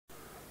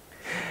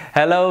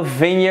Hello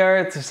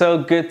Vineyard, so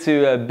good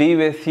to be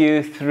with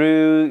you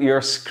through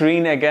your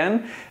screen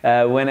again.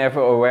 Whenever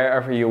or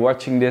wherever you're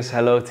watching this,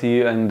 hello to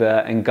you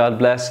and God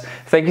bless.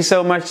 Thank you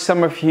so much.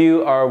 Some of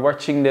you are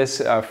watching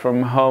this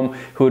from home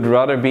who would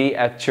rather be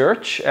at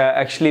church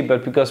actually,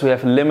 but because we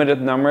have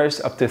limited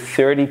numbers, up to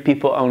 30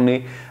 people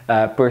only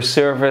per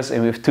service,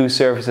 and we have 2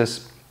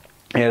 services.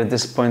 Yeah, at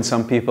this point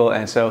some people,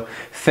 and so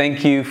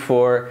thank you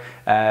for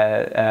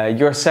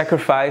your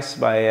sacrifice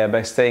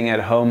by staying at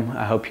home.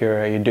 I hope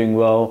you're doing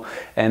well,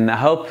 and I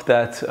hope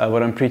that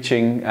what I'm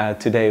preaching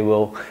today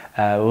will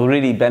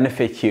really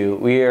benefit you.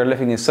 We are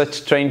living in such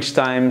strange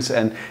times,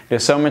 and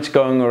there's so much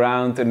going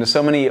around, and there's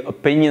so many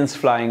opinions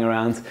flying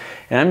around.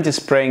 And I'm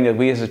just praying that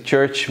we as a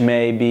church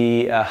may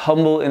be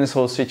humble in this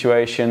whole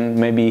situation,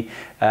 maybe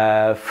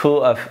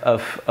full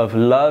of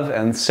love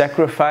and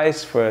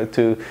sacrifice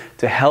to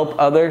help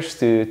others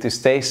to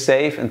stay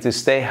safe and to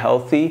stay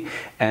healthy,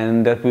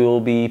 and that we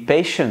will be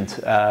patient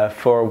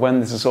for when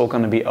this is all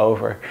going to be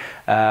over.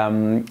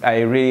 I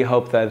really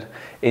hope that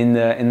in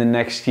the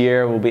next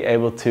year we'll be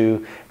able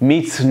to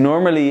meet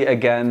normally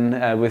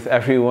again with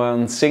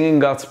everyone, singing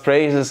God's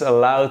praises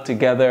aloud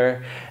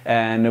together,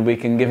 and we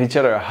can give each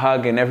other a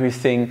hug and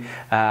everything.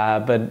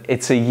 But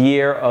it's a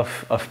year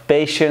of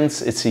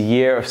patience, it's a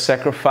year of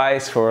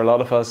sacrifice for a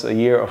lot of us, a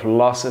year of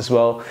loss as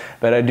well.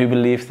 But I do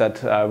believe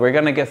that we're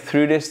going to get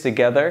through this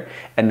together,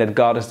 and that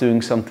God is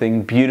doing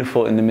something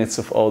beautiful in the midst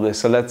of all this.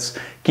 So let's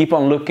keep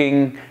on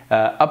looking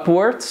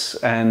upwards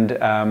and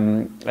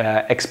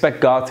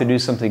expect God to do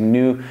something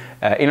new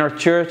in our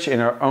church, in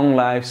our own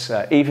lives,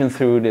 even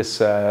through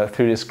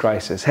this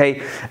crisis.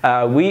 Hey,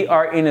 we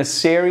are in a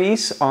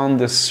series on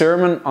the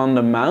Sermon on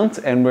the Mount,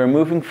 and we're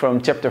moving from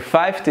chapter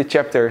 5 to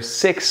chapter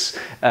 6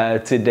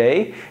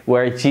 today,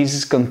 where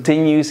Jesus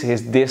continues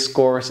his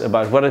discourse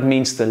about what it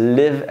means to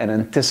live and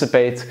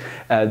anticipate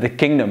the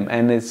kingdom.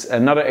 And it's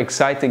another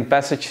exciting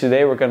passage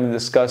today. We're going to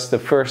discuss the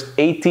first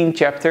 18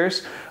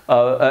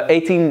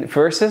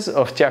 verses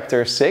of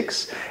chapter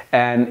 6,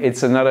 and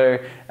it's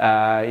another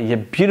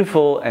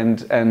beautiful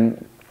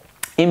and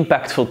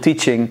impactful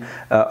teaching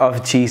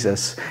of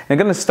Jesus. I'm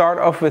going to start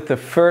off with the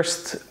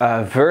first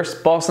verse.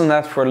 Pause on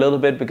that for a little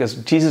bit, because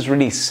Jesus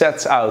really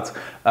sets out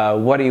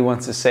what he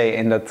wants to say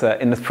in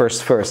the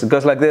first verse. It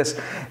goes like this: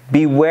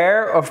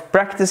 "Beware of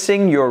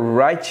practicing your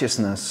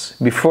righteousness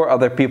before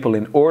other people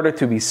in order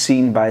to be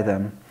seen by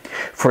them,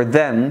 for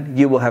then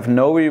you will have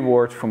no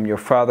reward from your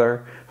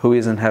Father who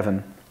is in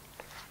heaven."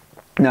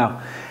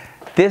 Now,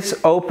 this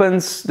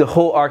opens the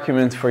whole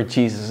argument for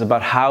Jesus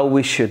about how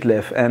we should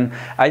live. And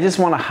I just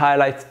want to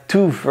highlight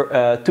two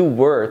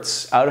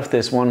words out of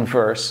this one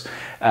verse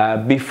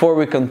before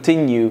we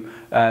continue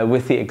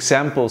with the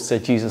examples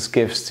that Jesus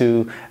gives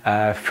to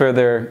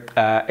further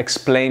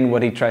explain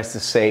what he tries to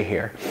say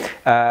here.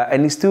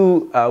 And these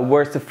 2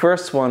 words, the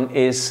first one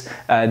is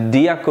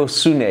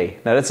diakosune.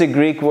 Now that's a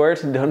Greek word,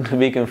 don't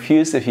be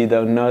confused if you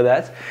don't know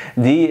that.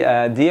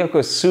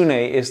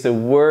 Diakosune is the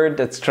word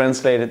that's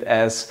translated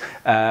as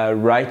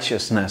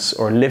righteousness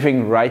or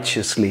living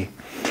righteously.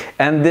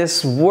 And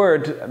this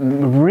word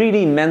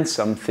really meant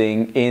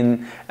something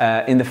in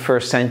the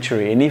first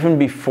century, and even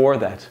before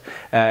that,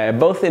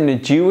 both in the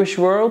Jewish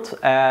world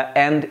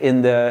and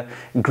in the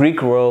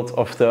Greek world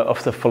of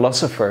the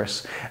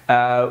philosophers.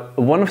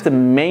 One of the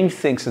main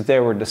things that they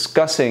were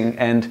discussing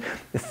and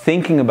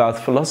thinking about,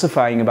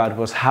 philosophizing about,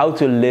 was how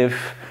to live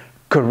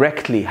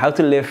correctly, how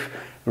to live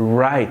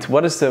right.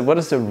 What is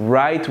the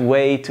right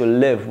way to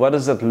live? What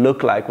does that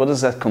look like? What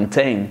does that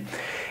contain?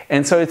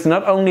 And so it's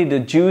not only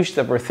the Jews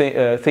that were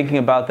thinking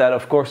about that.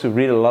 Of course, we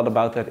read a lot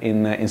about that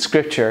in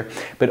Scripture,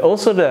 but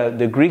also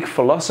the Greek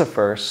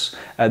philosophers.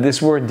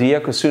 This word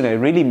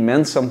diakosune really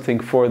meant something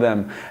for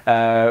them.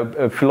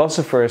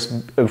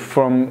 Philosophers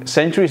from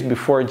centuries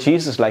before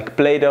Jesus, like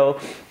Plato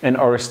and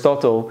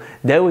Aristotle,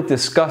 they would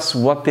discuss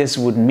what this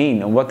would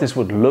mean and what this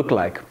would look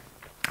like.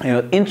 You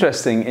know,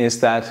 interesting is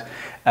that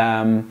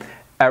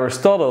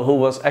Aristotle, who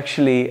was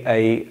actually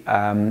a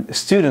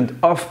student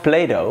of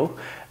Plato,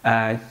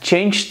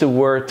 changed the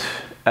word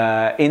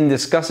in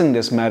discussing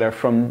this matter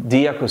from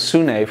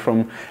diakosune,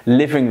 from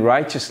living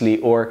righteously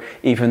or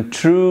even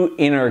true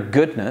inner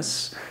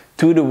goodness,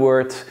 to the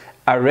word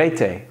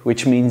arete,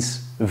 which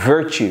means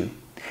virtue.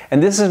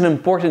 And this is an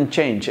important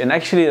change. And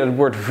actually that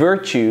word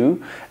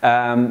virtue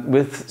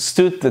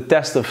withstood the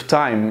test of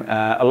time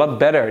a lot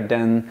better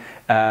than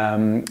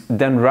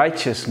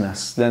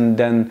righteousness,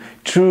 than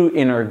true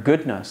inner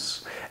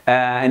goodness.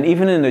 And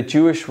even in the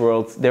Jewish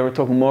world, they were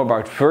talking more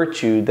about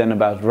virtue than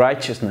about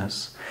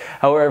righteousness.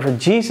 However,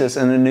 Jesus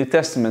and the New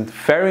Testament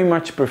very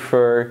much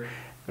prefer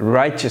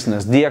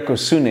righteousness,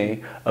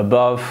 diakosune,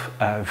 above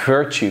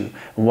virtue.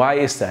 Why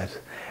is that?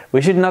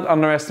 We should not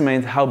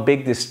underestimate how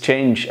big this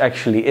change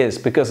actually is,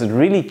 because it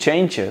really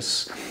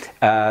changes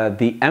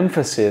the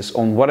emphasis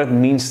on what it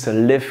means to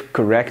live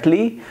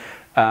correctly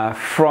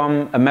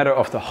from a matter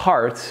of the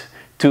heart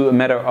to a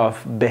matter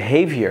of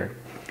behavior.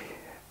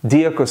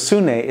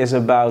 Diakosune is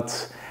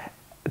about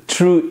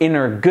true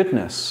inner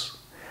goodness.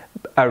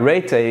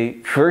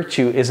 Arete,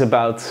 virtue, is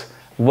about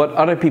what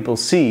other people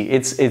see.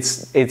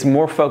 It's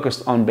more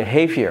focused on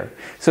behavior.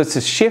 So it's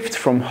a shift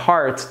from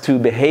heart to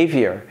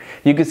behavior.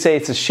 You could say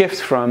it's a shift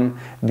from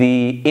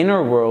the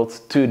inner world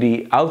to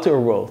the outer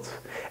world.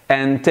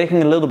 And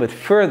taking a little bit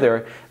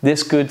further,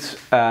 this could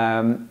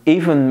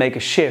even make a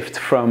shift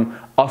from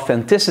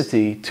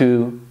authenticity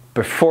to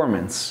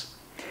performance.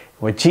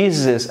 What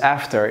Jesus is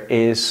after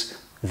is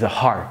the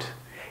heart.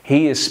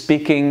 He is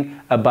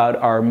speaking about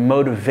our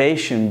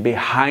motivation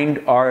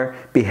behind our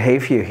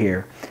behavior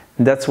here.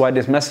 And that's why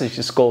this message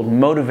is called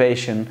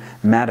Motivation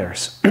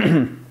Matters.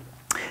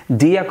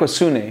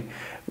 Diakosune,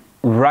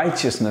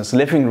 righteousness,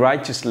 living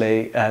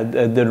righteously,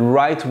 the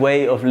right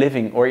way of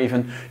living, or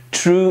even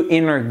true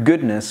inner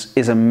goodness,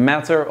 is a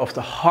matter of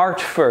the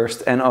heart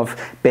first and of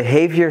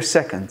behavior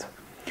second.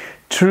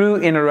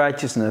 True inner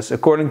righteousness,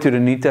 according to the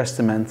New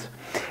Testament,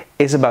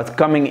 is about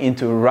coming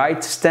into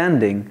right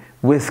standing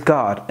with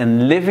God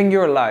and living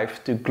your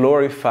life to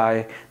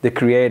glorify the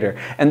Creator.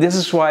 And this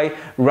is why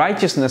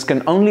righteousness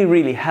can only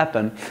really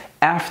happen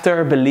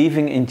after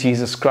believing in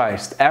Jesus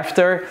Christ,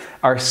 after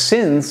our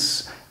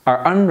sins,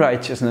 our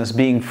unrighteousness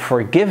being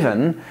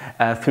forgiven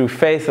through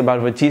faith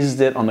about what Jesus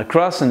did on the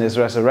cross and His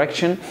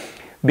resurrection,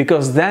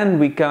 because then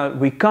we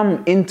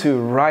come into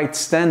right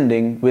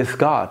standing with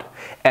God,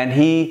 and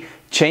He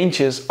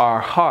changes our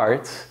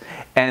heart,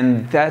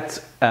 and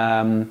that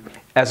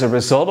as a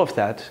result of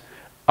that,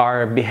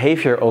 our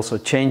behavior also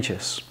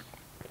changes.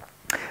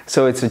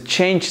 So it's a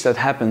change that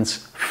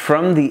happens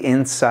from the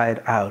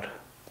inside out.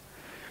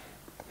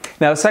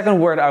 Now, the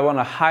second word I want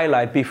to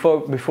highlight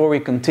before we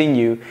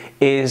continue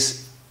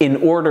is in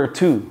order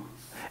to.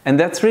 And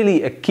that's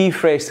really a key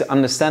phrase to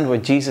understand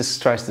what Jesus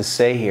tries to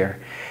say here.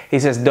 He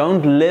says,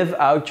 don't live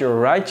out your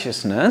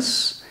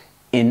righteousness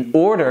in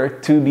order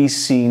to be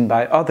seen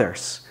by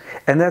others.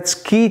 And that's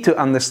key to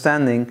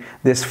understanding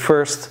this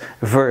first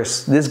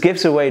verse. This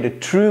gives away the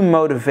true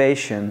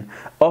motivation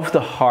of the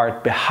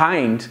heart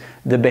behind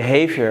the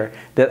behavior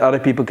that other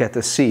people get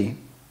to see.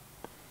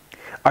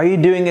 Are you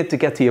doing it to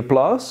get the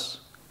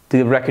applause,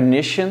 the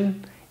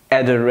recognition,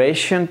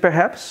 adoration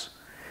perhaps,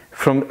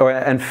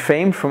 and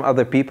fame from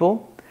other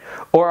people?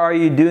 Or are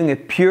you doing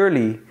it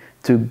purely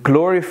to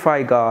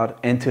glorify God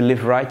and to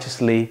live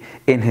righteously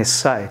in His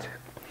sight?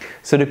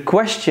 So the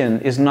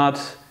question is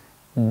not,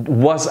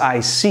 was I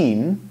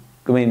seen?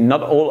 I mean,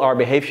 not all our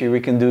behavior we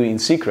can do in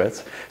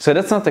secret. So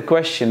that's not the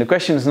question. The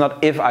question is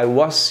not if I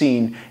was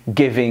seen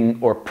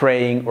giving or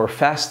praying or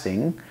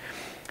fasting.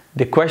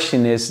 The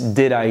question is,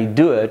 did I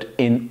do it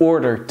in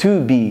order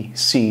to be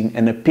seen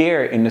and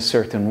appear in a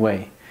certain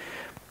way?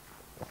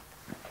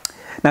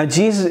 Now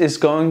Jesus is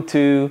going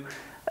to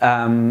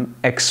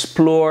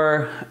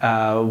explore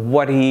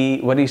what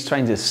he's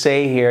trying to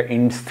say here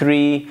in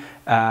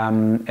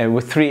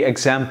with three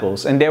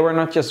examples, and they were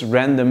not just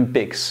random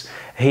picks.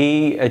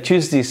 He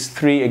chose these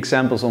three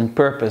examples on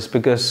purpose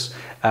because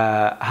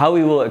how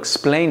he will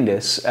explain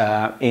this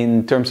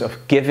in terms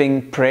of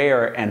giving,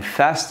 prayer, and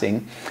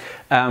fasting,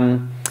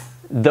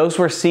 those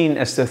were seen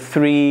as the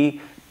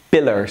three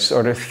pillars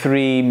or the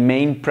three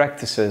main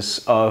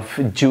practices of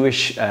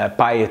Jewish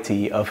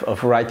piety,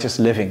 of righteous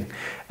living.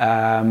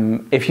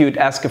 If you would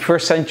ask a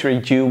first century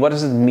Jew, what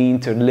does it mean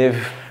to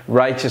live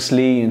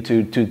righteously and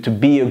to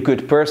be a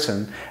good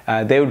person?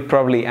 They would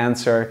probably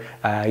answer,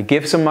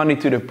 give some money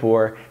to the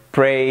poor,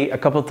 pray a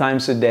couple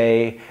times a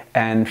day,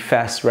 and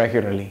fast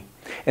regularly.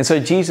 And so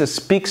Jesus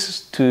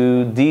speaks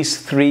to these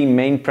three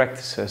main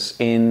practices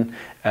in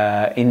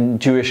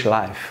Jewish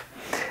life.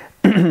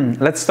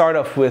 Let's start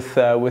off with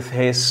what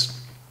he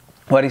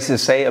has to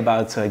say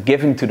about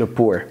giving to the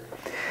poor.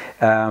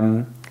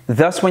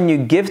 Thus, when you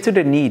give to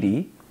the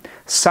needy,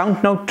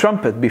 sound no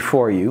trumpet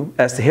before you,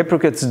 as the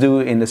hypocrites do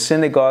in the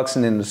synagogues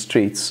and in the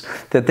streets,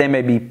 that they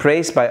may be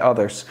praised by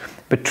others.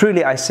 But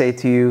truly I say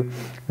to you,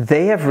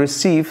 they have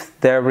received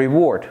their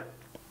reward.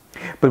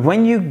 But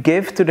when you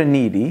give to the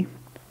needy,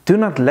 do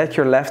not let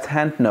your left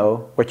hand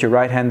know what your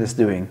right hand is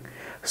doing,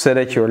 so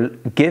that your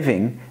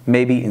giving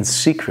may be in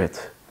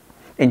secret.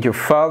 And your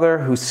Father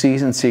who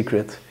sees in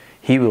secret,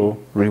 He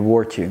will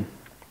reward you.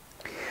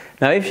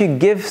 Now, if you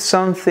give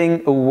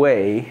something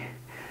away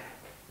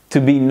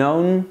to be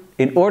known,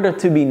 in order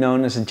to be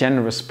known as a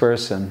generous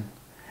person,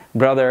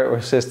 brother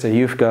or sister,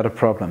 you've got a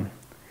problem.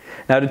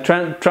 Now,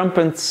 the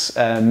trumpets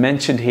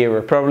mentioned here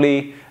were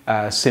probably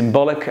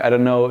symbolic. I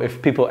don't know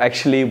if people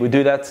actually would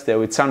do that. They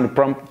would sound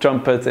the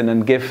trumpet and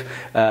then give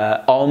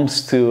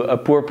alms to a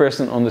poor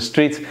person on the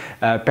street.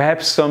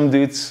 Perhaps some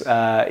dudes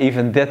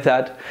even did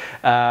that.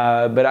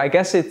 But I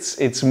guess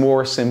it's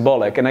more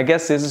symbolic. And I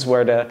guess this is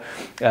where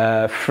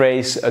the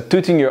phrase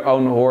tooting your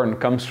own horn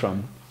comes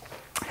from.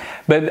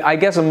 But I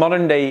guess a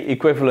modern day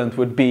equivalent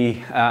would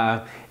be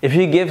if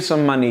you give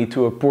some money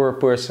to a poor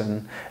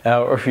person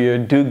or if you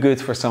do good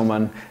for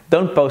someone,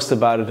 don't post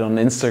about it on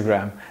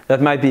Instagram.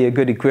 That might be a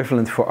good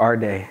equivalent for our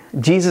day.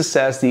 Jesus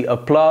says the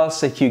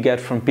applause that you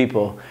get from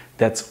people,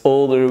 that's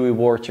all the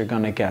reward you're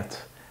going to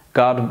get.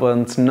 God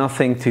wants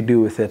nothing to do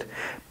with it.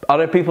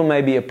 Other people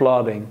may be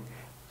applauding,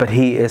 but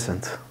He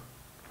isn't.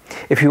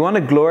 If you want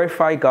to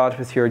glorify God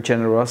with your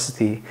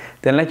generosity,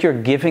 then let your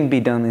giving be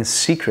done in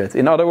secret.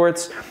 In other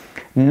words,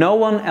 no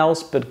one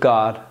else but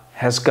God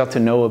has got to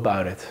know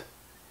about it.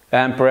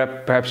 And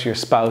perhaps your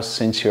spouse,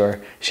 since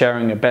you're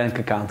sharing a bank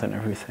account and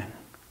everything.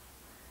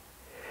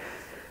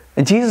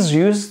 And Jesus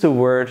uses the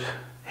word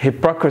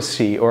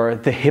hypocrisy, or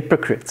the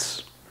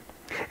hypocrites.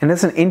 And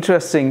that's an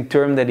interesting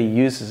term that he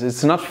uses.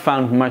 It's not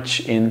found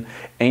much in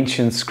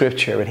ancient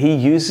scripture, but he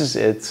uses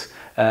it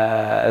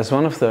as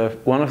one of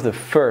the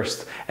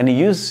first, and he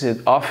uses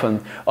it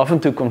often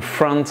to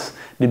confront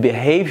the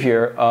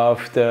behavior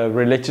of the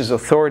religious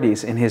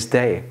authorities in his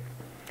day.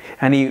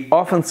 And he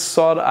often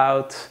sought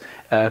out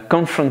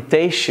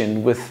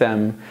confrontation with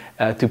them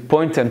to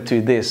point them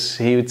to this.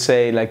 He would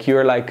say, like,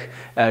 you're like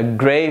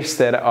graves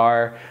that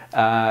are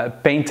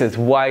painted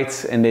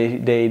white, and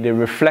they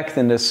reflect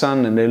in the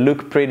sun and they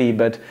look pretty,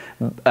 but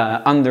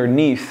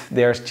underneath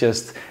there's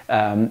just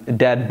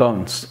dead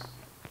bones.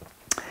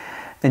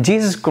 And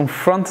Jesus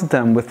confronted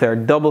them with their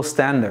double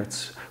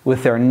standards,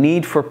 with their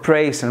need for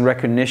praise and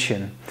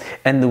recognition,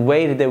 and the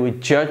way that they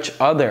would judge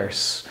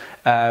others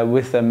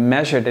with a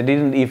measure they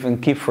didn't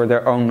even keep for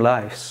their own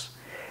lives.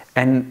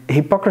 And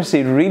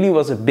hypocrisy really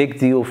was a big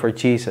deal for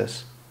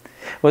Jesus.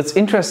 What's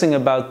interesting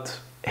about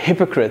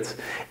hypocrite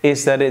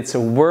is that it's a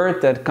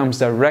word that comes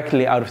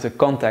directly out of the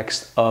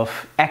context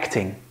of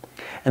acting.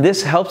 And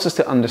this helps us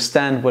to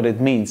understand what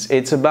it means.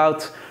 It's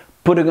about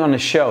putting on a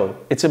show.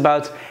 It's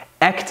about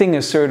acting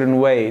a certain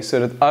way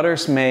so that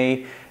others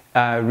may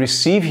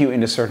receive you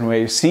in a certain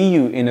way, see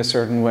you in a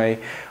certain way,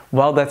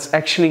 while that's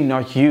actually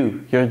not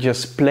you. You're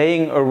just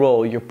playing a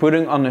role, you're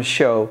putting on a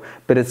show,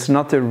 but it's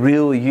not the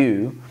real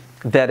you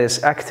that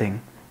is acting.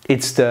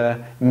 It's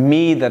the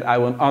me that I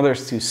want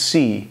others to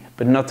see,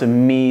 but not the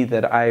me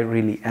that I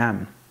really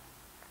am.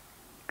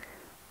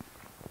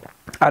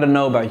 I don't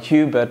know about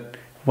you, but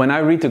when I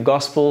read the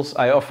Gospels,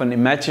 I often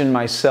imagine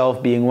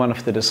myself being one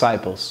of the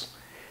disciples.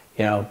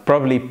 You know,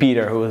 probably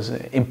Peter, who was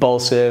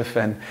impulsive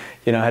and,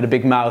 you know, had a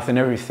big mouth and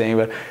everything.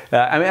 But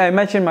I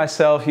imagine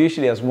myself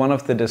usually as one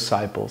of the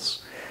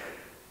disciples.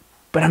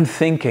 But I'm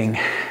thinking,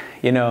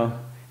 you know,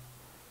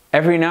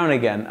 every now and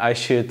again I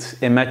should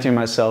imagine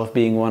myself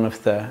being one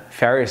of the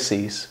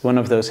Pharisees, one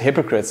of those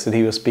hypocrites that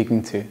he was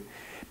speaking to.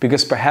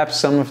 Because perhaps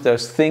some of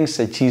those things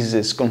that Jesus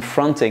is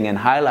confronting and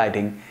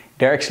highlighting,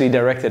 they're actually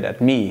directed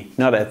at me,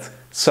 not at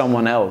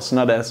someone else,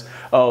 not as,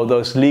 oh,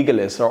 those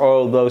legalists or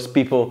all those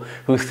people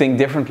who think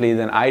differently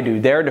than I do,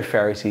 they're the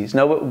Pharisees.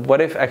 No, but what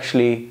if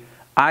actually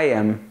I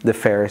am the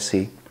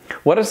Pharisee?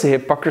 What is the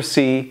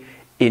hypocrisy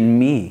in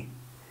me?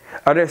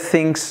 Are there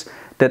things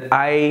that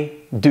I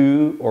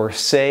do or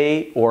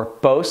say or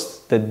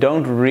post that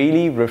don't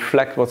really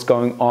reflect what's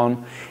going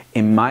on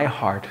in my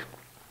heart?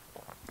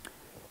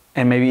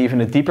 And maybe even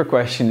a deeper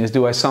question is,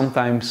 do I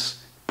sometimes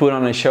put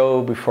on a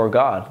show before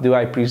God? Do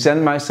I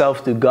present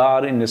myself to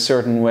God in a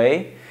certain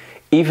way,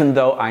 even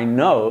though I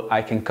know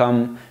I can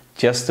come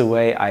just the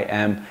way I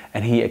am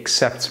and He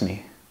accepts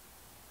me?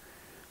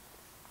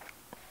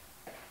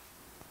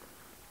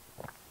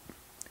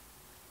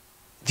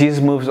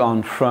 Jesus moves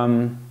on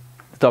from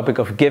the topic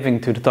of giving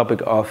to the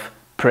topic of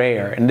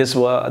prayer. And this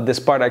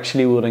part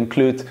actually will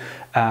include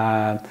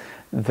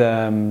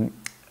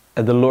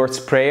the Lord's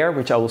Prayer,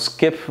 which I will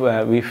skip.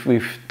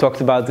 We've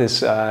talked about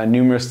this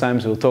numerous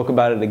times. We'll talk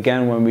about it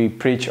again when we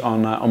preach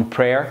on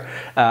prayer.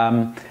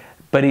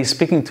 But he's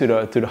speaking to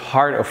the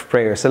heart of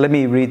prayer. So let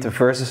me read the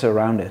verses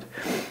around it.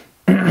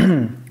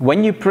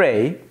 When you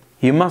pray,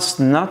 you must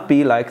not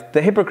be like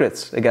the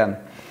hypocrites again.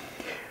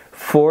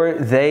 For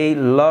they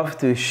love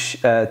to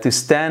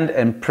stand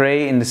and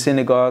pray in the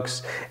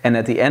synagogues and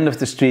at the end of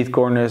the street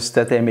corners,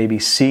 that they may be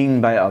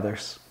seen by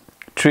others.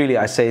 Truly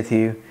I say to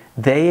you,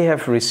 they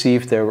have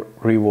received their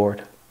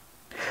reward.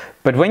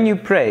 But when you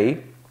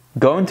pray,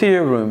 go into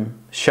your room,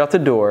 shut the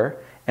door,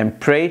 and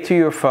pray to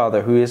your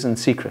Father who is in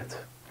secret.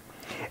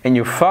 And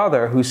your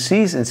Father who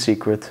sees in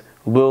secret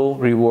will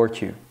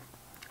reward you.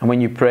 And when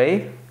you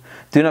pray,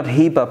 do not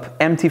heap up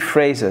empty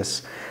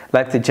phrases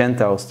like the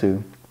Gentiles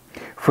do,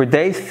 for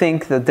they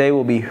think that they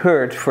will be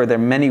heard for their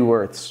many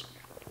words.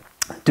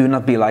 Do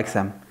not be like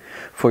them,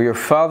 for your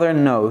Father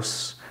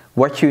knows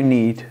what you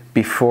need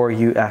before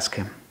you ask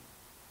Him.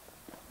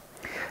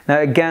 Now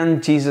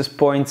again, Jesus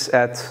points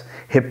at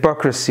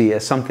hypocrisy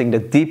as something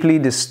that deeply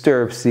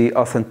disturbs the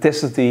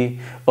authenticity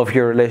of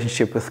your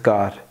relationship with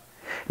God.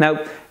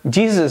 Now,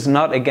 Jesus is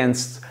not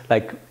against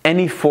like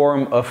any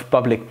form of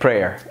public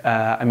prayer.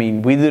 I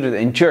mean, we did it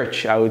in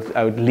church. I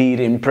would lead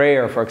in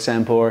prayer, for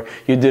example, or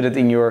you did it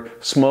in your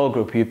small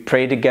group. You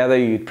pray together,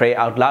 you pray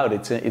out loud.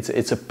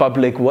 It's a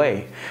public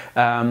way.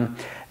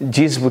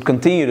 Jesus would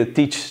continue to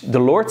teach the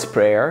Lord's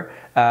Prayer,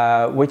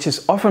 which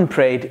is often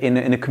prayed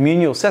in a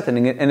communal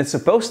setting, and it's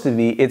supposed to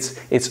be,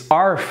 it's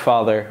our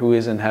Father who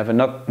is in heaven,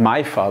 not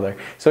my Father.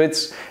 So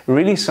it's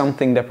really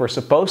something that we're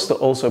supposed to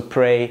also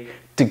pray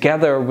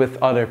together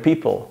with other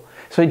people.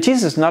 So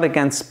Jesus is not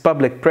against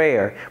public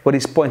prayer. What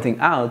he's pointing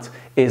out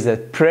is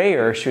that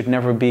prayer should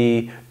never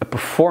be a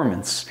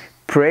performance.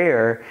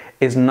 Prayer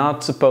is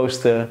not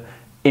supposed to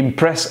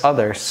impress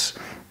others.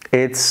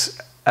 It's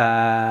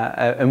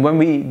and when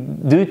we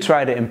do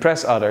try to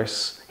impress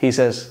others, he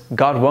says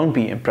God won't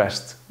be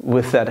impressed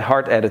with that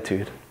hard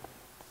attitude.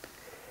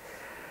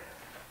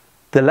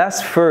 The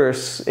last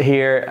verse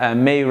here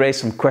may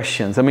raise some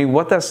questions. I mean,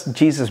 what does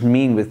Jesus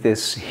mean with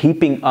this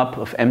heaping up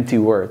of empty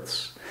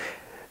words?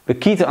 The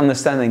key to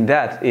understanding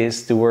that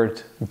is the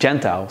word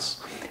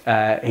Gentiles.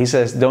 He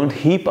says, don't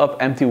heap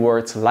up empty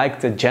words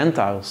like the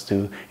Gentiles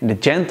do. And the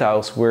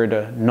Gentiles were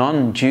the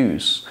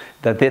non-Jews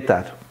that did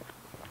that.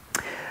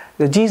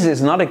 Jesus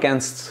is not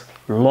against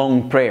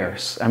long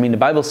prayers. I mean, the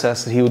Bible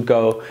says that he would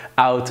go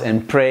out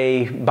and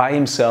pray by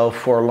himself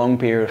for a long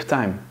period of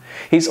time.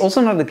 He's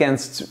also not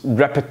against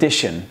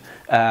repetition.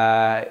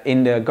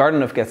 In the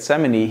Garden of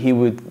Gethsemane, he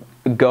would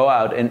go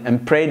out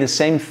and pray the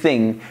same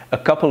thing a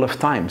couple of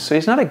times. So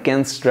he's not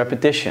against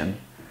repetition.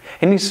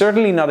 And he's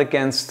certainly not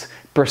against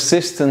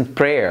persistent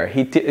prayer.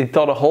 He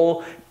taught a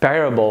whole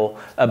parable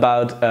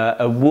about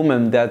a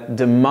woman that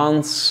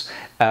demands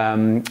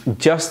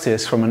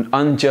justice from an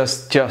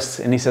unjust just.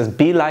 And he says,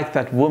 be like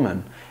that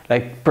woman.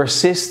 Like,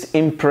 persist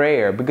in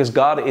prayer, because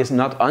God is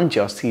not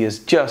unjust, he is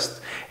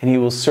just, and he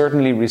will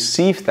certainly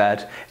receive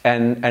that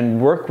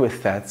and work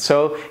with that.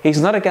 So he's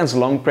not against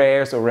long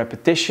prayers or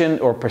repetition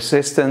or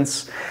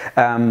persistence.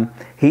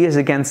 He is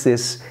against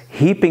this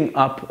heaping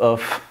up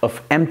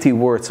of empty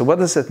words. So what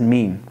does that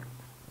mean?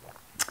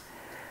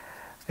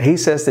 He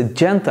says that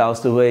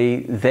Gentiles, the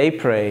way they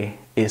pray,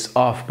 is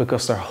off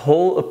because their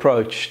whole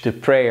approach to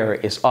prayer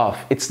is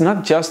off. It's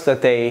not just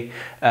that they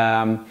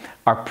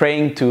are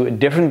praying to a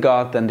different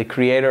God than the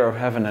creator of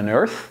heaven and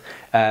earth,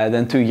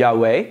 than to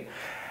Yahweh.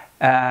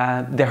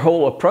 Their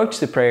whole approach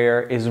to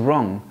prayer is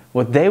wrong.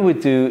 What they would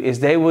do is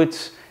they would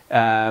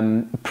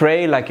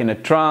pray like in a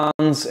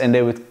trance, and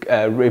they would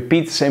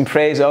repeat the same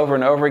phrase over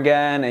and over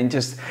again and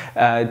just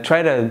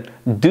try to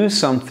do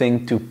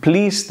something to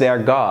please their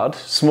God,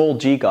 small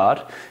g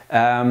God,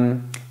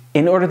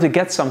 in order to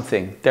get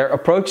something. Their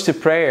approach to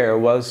prayer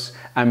was,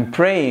 I'm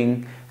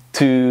praying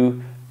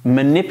to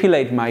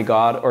manipulate my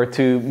God or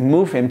to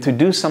move him to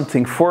do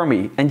something for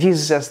me. And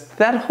Jesus says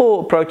that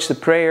whole approach to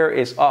prayer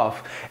is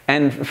off.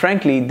 And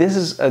frankly, this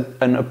is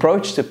an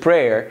approach to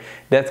prayer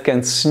that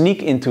can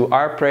sneak into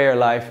our prayer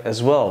life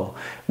as well.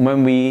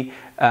 When we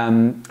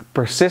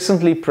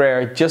persistently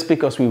pray just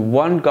because we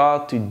want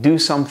God to do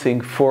something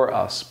for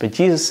us. But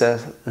Jesus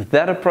says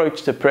that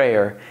approach to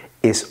prayer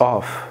is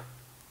off.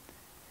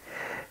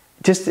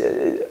 Just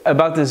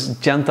about this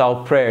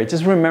Gentile prayer,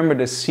 just remember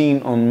the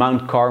scene on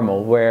Mount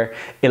Carmel where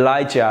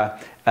Elijah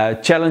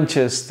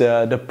challenges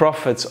the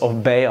prophets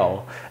of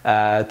Baal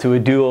to a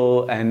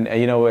duel, and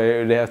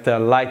where they have to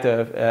light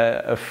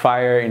a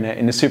fire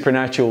in a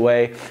supernatural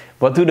way.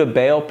 What do the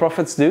Baal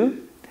prophets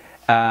do?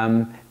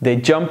 They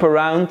jump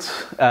around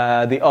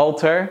the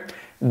altar.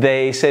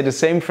 They say the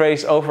same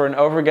phrase over and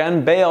over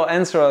again. Baal,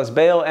 answer us,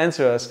 Baal,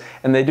 answer us.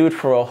 And they do it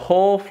for a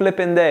whole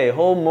flipping day,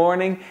 whole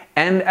morning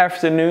and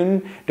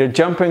afternoon. They're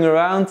jumping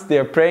around,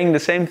 they're praying the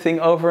same thing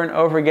over and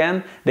over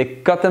again. They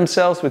cut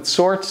themselves with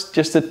swords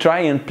just to try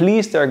and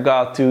please their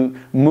God, to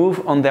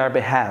move on their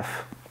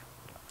behalf.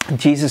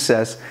 Jesus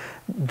says,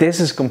 this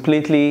is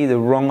completely the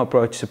wrong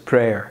approach to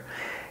prayer.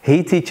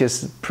 He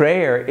teaches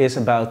prayer is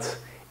about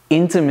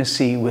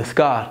intimacy with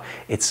God.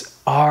 It's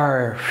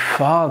our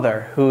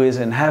Father who is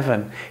in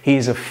heaven. He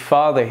is a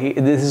Father.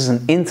 This is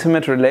an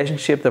intimate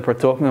relationship that we're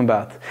talking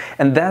about.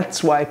 And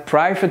that's why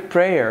private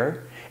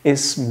prayer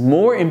is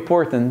more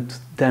important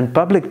than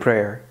public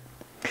prayer.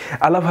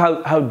 I love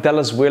how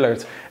Dallas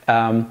Willard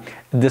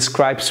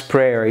describes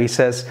prayer. He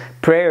says,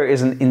 prayer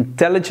is an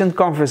intelligent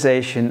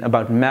conversation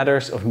about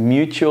matters of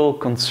mutual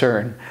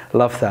concern.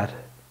 Love that.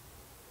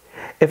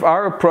 If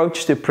our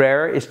approach to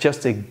prayer is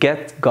just to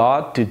get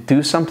God to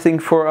do something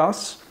for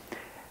us,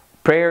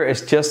 prayer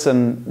is just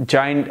a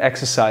giant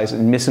exercise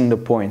in missing the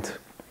point.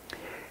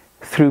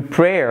 Through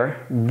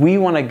prayer, we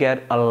want to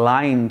get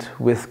aligned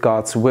with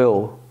God's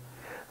will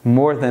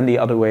more than the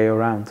other way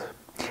around.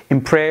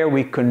 In prayer,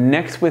 we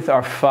connect with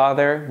our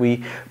Father,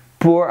 we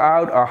pour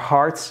out our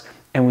hearts,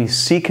 and we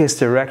seek His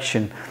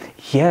direction.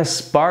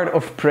 Yes, part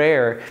of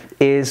prayer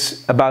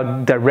is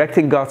about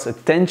directing God's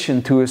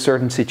attention to a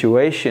certain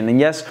situation. And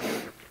yes,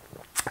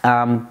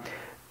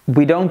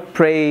 we don't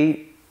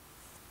pray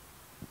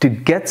to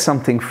get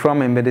something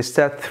from Him, but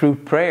instead through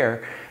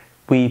prayer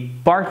we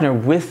partner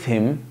with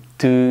Him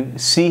to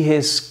see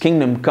His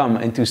kingdom come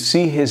and to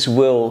see His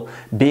will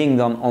being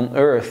done on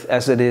earth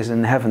as it is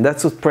in heaven.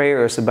 That's what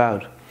prayer is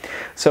about.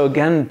 So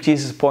again,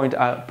 Jesus points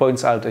out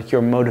that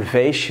your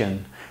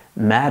motivation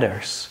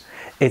matters.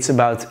 It's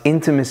about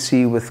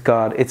intimacy with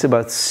God. It's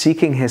about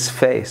seeking His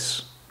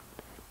face.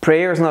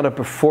 Prayer is not a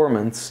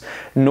performance,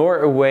 nor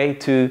a way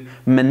to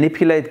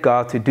manipulate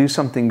God to do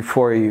something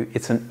for you.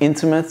 It's an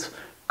intimate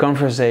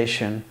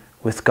conversation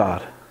with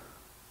God.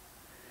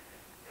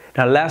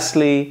 Now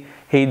lastly,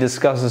 he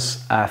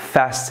discusses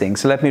fasting.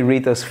 So let me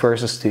read those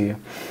verses to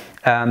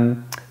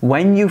you.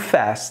 When you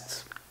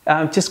fast,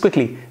 just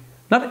quickly,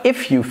 not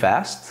if you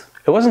fast.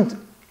 It wasn't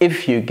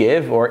if you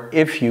give, or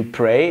if you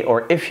pray,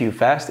 or if you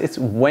fast. It's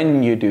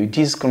when you do.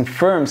 Jesus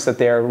confirms that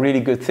they are really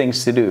good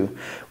things to do.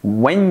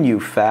 When you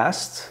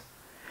fast,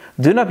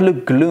 do not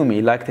look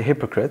gloomy like the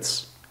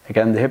hypocrites.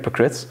 Again, the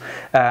hypocrites.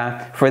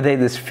 For they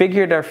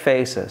disfigure their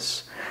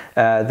faces,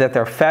 that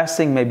their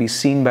fasting may be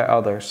seen by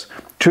others.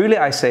 Truly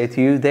I say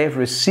to you, they have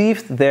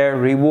received their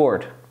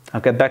reward. I'll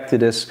get back to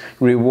this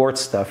reward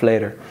stuff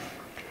later.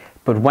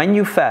 But when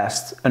you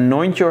fast,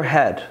 anoint your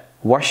head,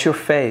 wash your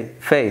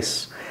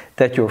face,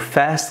 that your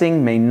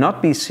fasting may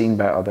not be seen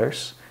by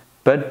others,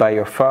 but by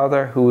your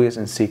Father who is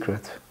in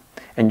secret.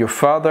 And your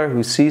Father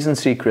who sees in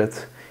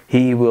secret,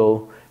 He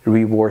will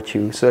reward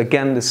you. So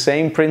again, the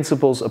same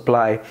principles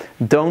apply.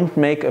 Don't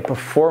make a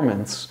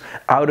performance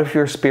out of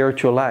your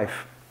spiritual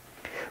life.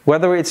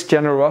 Whether it's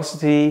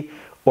generosity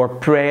or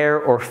prayer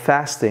or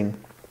fasting,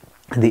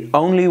 the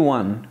only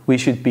one we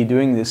should be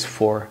doing this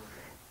for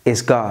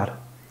is God.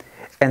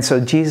 And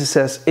so Jesus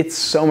says it's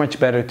so much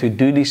better to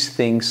do these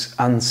things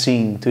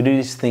unseen, to do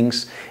these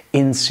things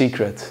in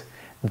secret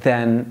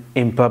than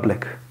in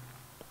public.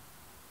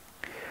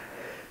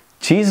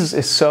 Jesus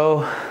is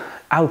so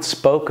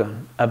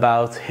outspoken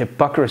about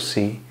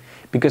hypocrisy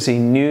because He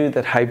knew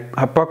that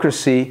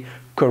hypocrisy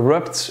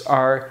corrupts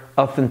our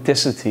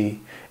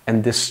authenticity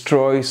and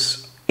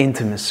destroys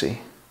intimacy.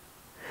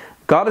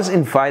 God is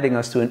inviting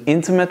us to an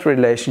intimate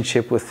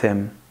relationship with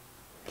Him.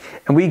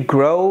 And we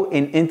grow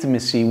in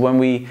intimacy when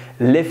we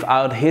live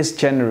out His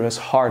generous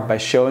heart by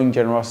showing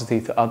generosity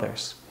to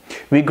others.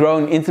 We grow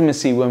in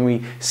intimacy when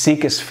we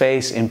seek His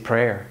face in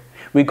prayer.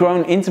 We grow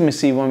in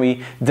intimacy when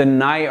we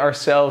deny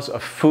ourselves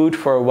of food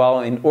for a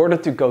while in order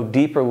to go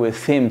deeper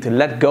with Him, to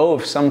let go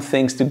of some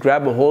things, to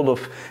grab a hold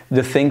of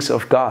the things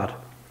of God.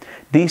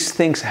 These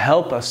things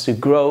help us to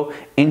grow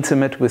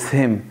intimate with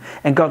Him.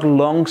 And God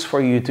longs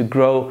for you to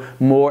grow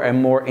more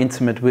and more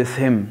intimate with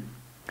Him.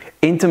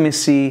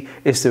 Intimacy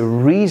is the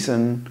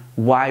reason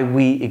why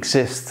we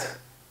exist.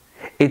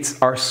 It's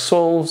our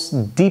soul's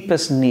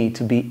deepest need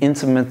to be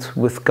intimate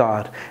with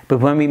God. But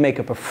when we make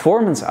a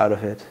performance out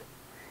of it,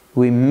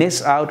 we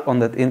miss out on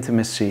that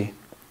intimacy,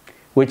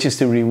 which is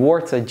the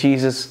reward that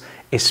Jesus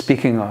is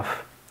speaking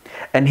of.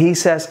 And He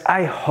says,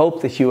 I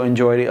hope that you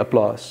enjoy the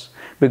applause,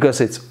 because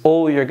it's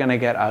all you're going to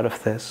get out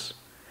of this.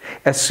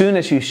 As soon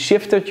as you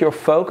shifted your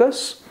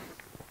focus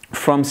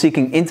from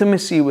seeking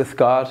intimacy with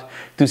God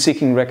to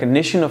seeking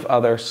recognition of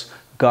others,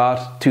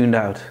 God tuned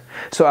out.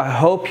 So I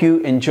hope you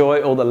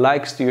enjoy all the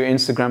likes to your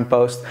Instagram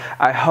post.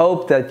 I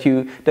hope that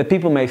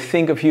people may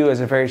think of you as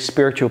a very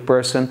spiritual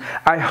person.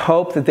 I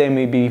hope that they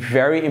may be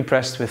very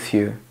impressed with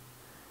you.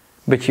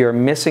 But you're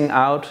missing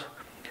out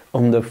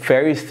on the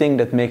very thing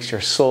that makes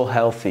your soul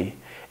healthy,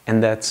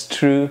 and that's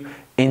true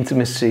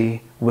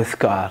intimacy with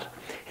God.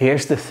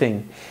 Here's the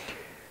thing.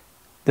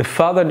 The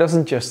Father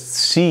doesn't just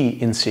see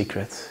in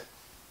secret.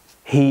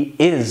 He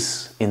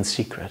is in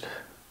secret.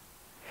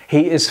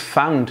 He is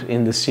found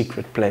in the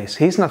secret place.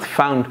 He's not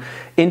found.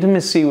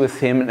 Intimacy with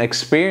Him, an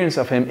experience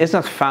of Him, is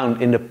not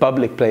found in the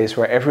public place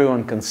where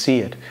everyone can see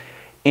it.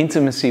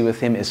 Intimacy with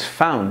Him is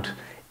found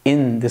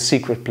in the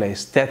secret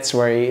place. That's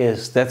where He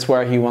is. That's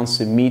where He wants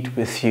to meet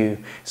with you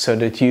so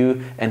that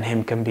you and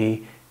Him can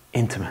be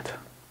intimate.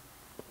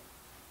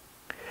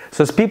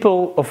 So as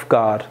people of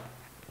God,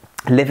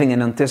 living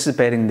and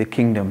anticipating the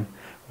kingdom,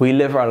 we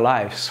live our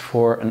lives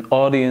for an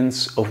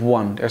audience of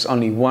one. There's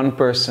only one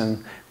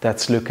person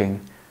that's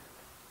looking.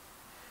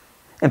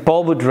 And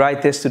Paul would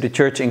write this to the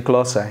church in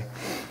Colossae.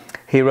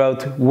 He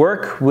wrote,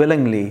 "Work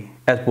willingly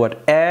at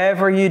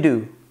whatever you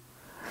do,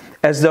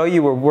 as though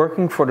you were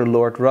working for the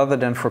Lord rather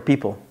than for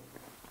people.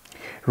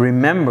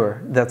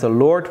 Remember that the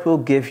Lord will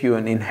give you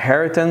an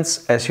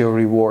inheritance as your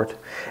reward,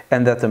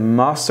 and that the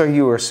master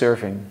you are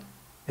serving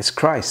is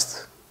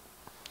Christ."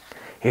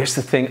 Here's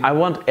the thing. I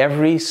want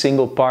every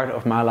single part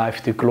of my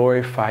life to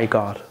glorify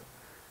God.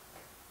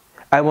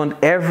 I want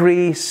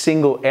every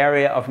single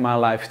area of my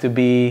life to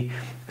be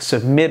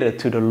submitted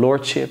to the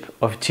Lordship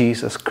of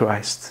Jesus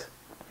Christ.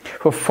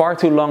 For far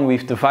too long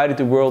we've divided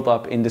the world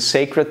up in the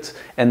sacred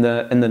and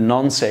the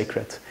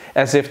non-sacred,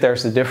 as if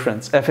there's a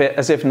difference,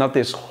 as if not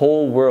this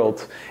whole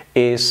world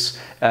is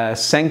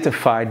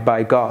sanctified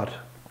by God.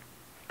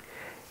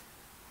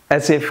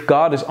 As if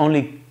God is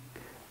only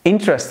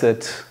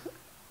interested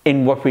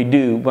in what we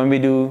do when we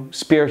do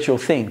spiritual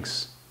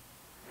things.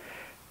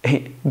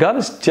 God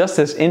is just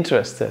as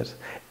interested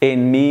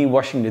in me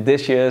washing the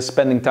dishes,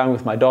 spending time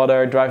with my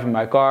daughter, driving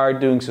my car,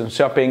 doing some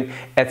shopping,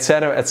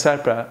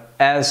 etc.,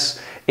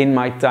 as in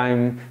my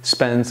time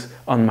spent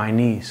on my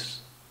knees.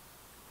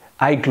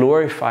 I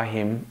glorify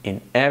Him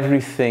in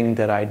everything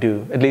that I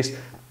do. At least,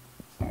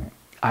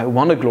 I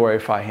want to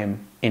glorify Him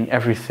in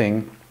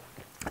everything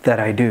that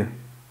I do.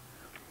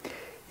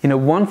 You know,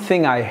 one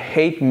thing I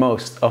hate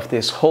most of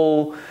this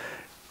whole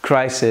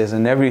crisis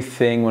and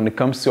everything when it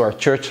comes to our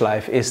church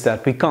life is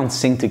that we can't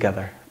sing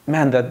together.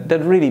 Man,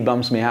 that really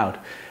bums me out.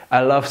 I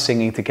love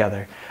singing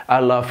together. I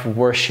love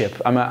worship.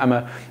 I'm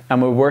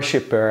a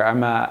worshiper.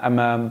 I'm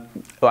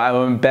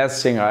a bad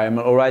singer. I'm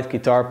an alright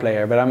guitar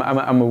player, but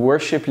I'm a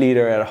worship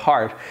leader at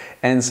heart.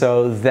 And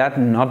so that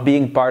not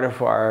being part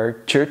of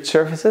our church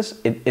services,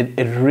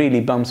 it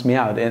really bums me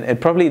out. And it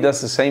probably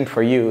does the same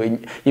for you.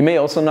 And you may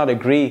also not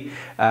agree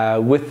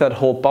with that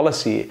whole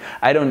policy.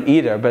 I don't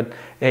either, but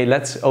hey,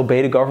 let's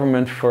obey the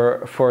government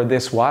for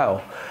this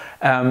while.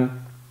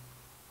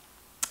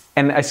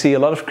 And I see a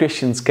lot of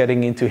Christians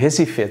getting into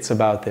hissy fits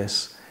about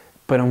this.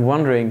 But I'm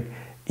wondering,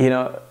 you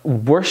know,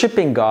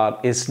 worshiping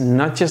God is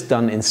not just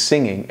done in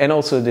singing. And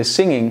also the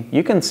singing,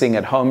 you can sing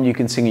at home, you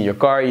can sing in your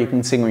car, you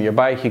can sing on your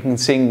bike, you can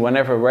sing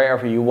whenever,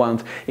 wherever you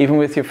want, even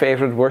with your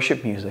favorite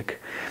worship music.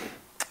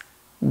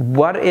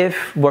 What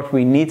if what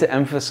we need to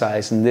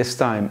emphasize in this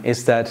time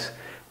is that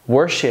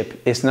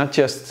worship is not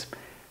just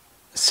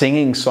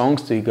singing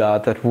songs to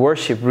God, that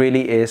worship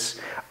really is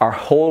our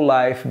whole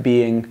life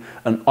being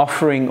an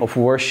offering of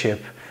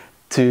worship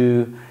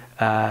to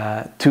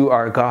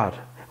our God?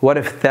 What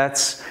if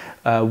that's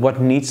what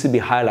needs to be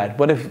highlighted?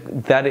 What if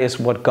that is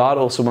what God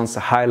also wants to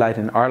highlight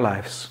in our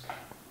lives?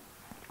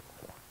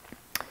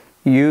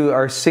 You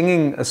are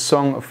singing a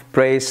song of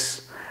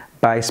praise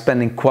by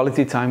spending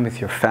quality time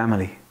with your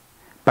family,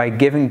 by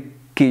giving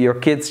your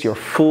kids your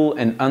full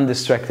and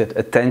undistracted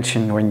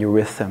attention when you're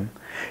with them.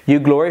 You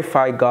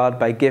glorify God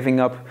by giving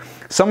up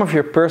some of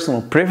your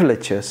personal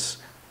privileges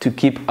to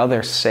keep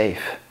others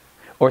safe,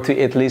 or to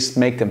at least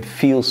make them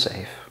feel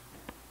safe.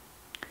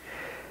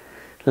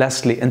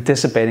 Lastly,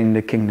 anticipating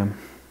the kingdom.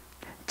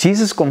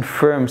 Jesus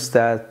confirms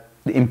that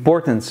the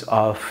importance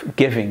of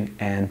giving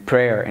and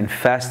prayer and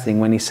fasting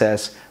when he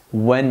says,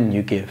 when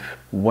you give,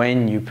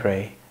 when you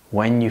pray,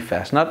 when you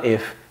fast. Not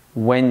if,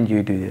 when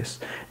you do this.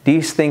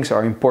 These things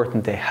are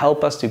important. They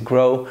help us to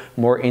grow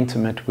more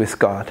intimate with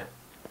God.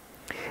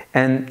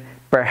 And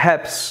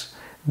perhaps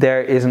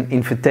there is an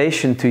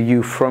invitation to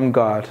you from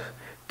God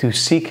to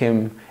seek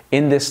him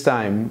in this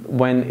time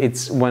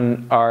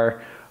when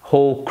our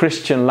whole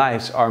Christian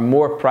lives are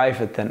more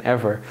private than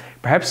ever.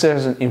 Perhaps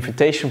there's an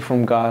invitation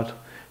from God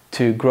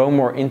to grow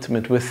more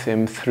intimate with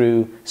him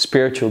through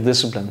spiritual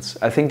disciplines.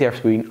 I think they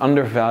have been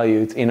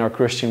undervalued in our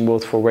Christian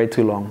world for way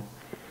too long.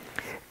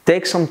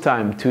 Take some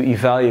time to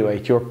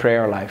evaluate your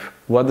prayer life.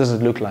 What does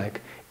it look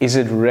like? Is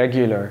it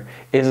regular?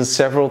 Is it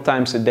several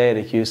times a day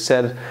that you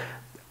said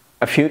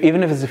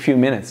even if it's a few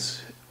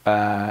minutes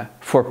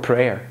for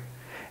prayer?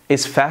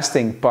 Is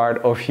fasting part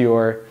of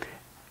your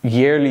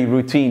yearly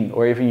routine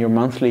or even your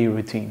monthly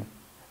routine?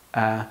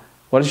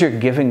 What does your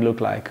giving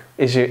look like?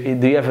 Do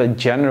you have a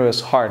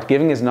generous heart?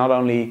 Giving is not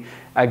only,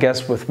 I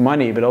guess, with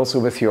money, but also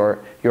with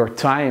your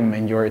time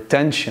and your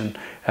attention,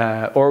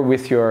 or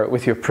with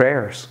your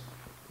prayers.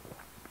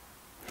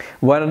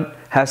 What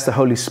has the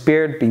Holy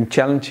Spirit been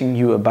challenging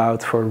you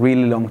about for a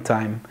really long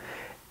time?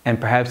 And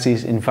perhaps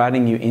he's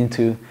inviting you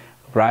into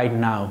right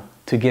now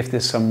to give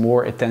this some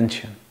more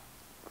attention.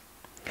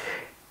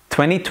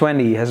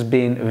 2020 has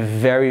been a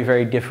very,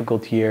 very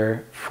difficult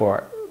year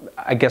for,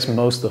 I guess,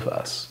 most of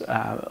us.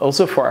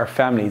 Also for our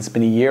family, it's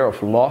been a year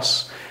of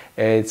loss.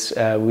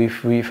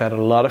 We've had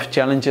a lot of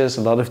challenges,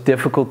 a lot of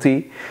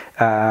difficulty.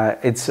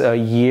 It's a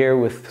year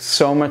with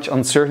so much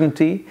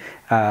uncertainty,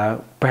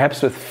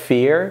 perhaps with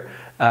fear,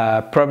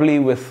 probably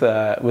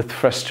with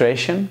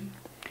frustration.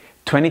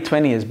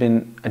 2020 has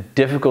been a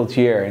difficult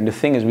year, and the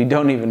thing is, we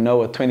don't even know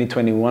what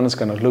 2021 is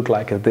going to look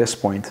like at this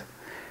point.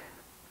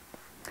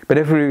 But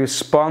if we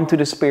respond to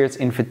the Spirit's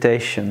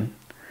invitation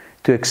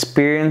to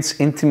experience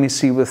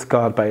intimacy with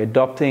God by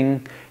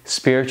adopting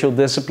spiritual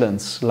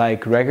disciplines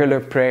like regular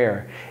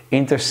prayer,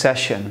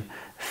 intercession,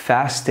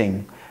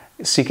 fasting,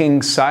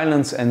 seeking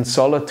silence and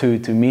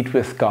solitude to meet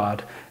with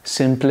God,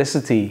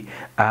 simplicity,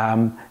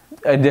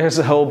 there's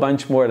a whole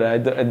bunch more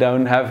that I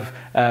don't have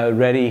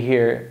ready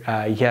here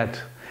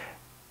yet.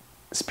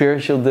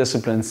 Spiritual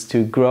disciplines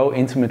to grow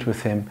intimate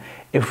with him.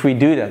 If we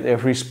do that,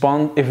 if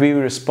we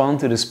respond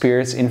to the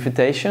Spirit's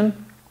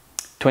invitation,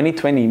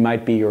 2020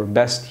 might be your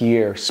best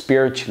year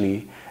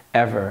spiritually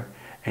ever,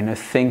 and I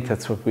think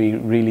that's what we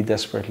really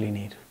desperately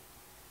need.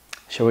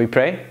 Shall we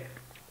pray?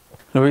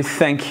 Lord, we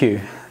thank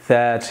you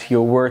that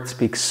your word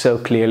speaks so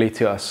clearly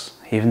to us,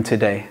 even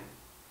today.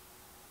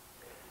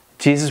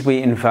 Jesus,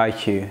 we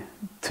invite you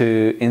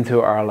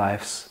into our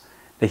lives,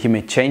 that you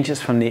may change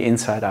us from the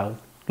inside out.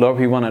 Lord,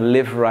 we want to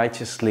live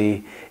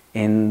righteously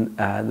in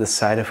the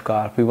sight of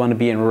God. We want to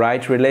be in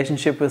right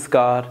relationship with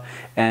God,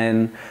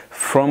 and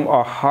from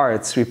our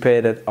hearts we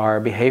pray that our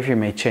behavior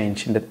may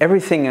change and that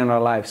everything in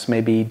our lives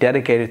may be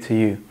dedicated to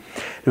you.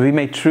 That we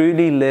may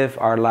truly live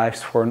our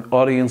lives for an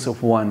audience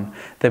of one,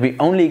 that we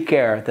only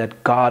care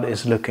that God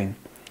is looking.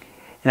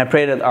 And I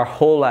pray that our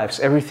whole lives,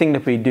 everything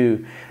that we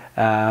do,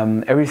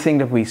 everything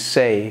that we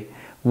say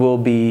will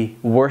be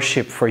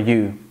worship for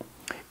you.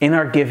 In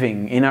our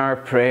giving, in our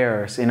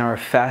prayers, in our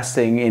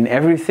fasting, in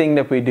everything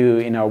that we do,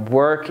 in our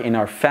work, in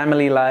our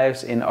family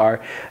lives, in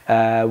our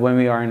when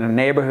we are in our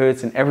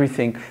neighborhoods and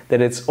everything, that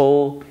it's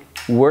all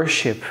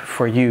worship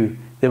for you,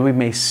 that we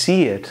may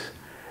see it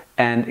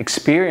and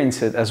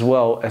experience it as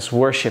well as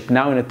worship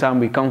now in a time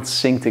we can't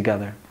sing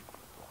together.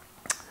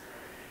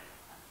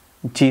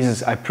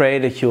 Jesus, I pray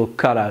that you'll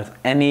cut out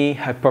any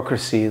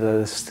hypocrisy that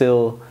is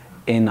still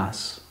in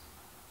us,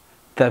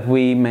 that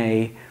we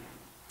may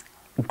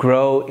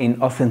grow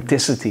in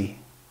authenticity,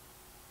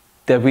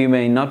 that we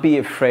may not be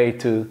afraid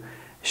to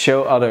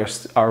show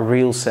others our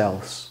real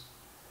selves,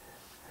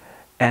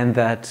 and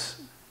that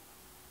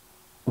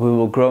we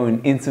will grow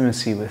in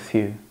intimacy with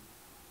you.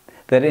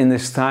 That in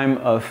this time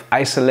of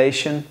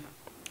isolation,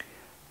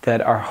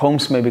 that our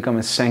homes may become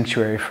a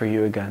sanctuary for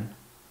you again.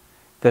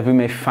 That we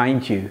may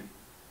find you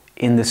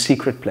in the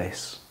secret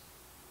place.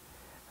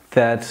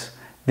 That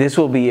this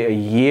will be a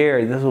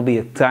year, this will be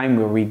a time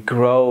where we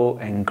grow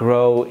and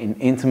grow in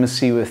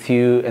intimacy with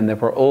you, and that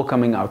we're all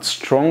coming out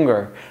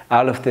stronger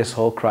out of this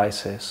whole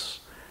crisis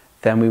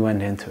than we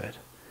went into it.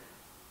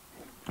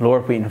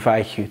 Lord, we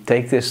invite you,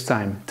 take this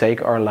time,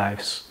 take our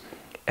lives,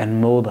 and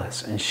mold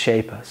us and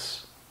shape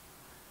us.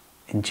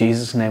 In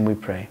Jesus' name we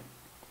pray.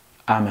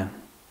 Amen.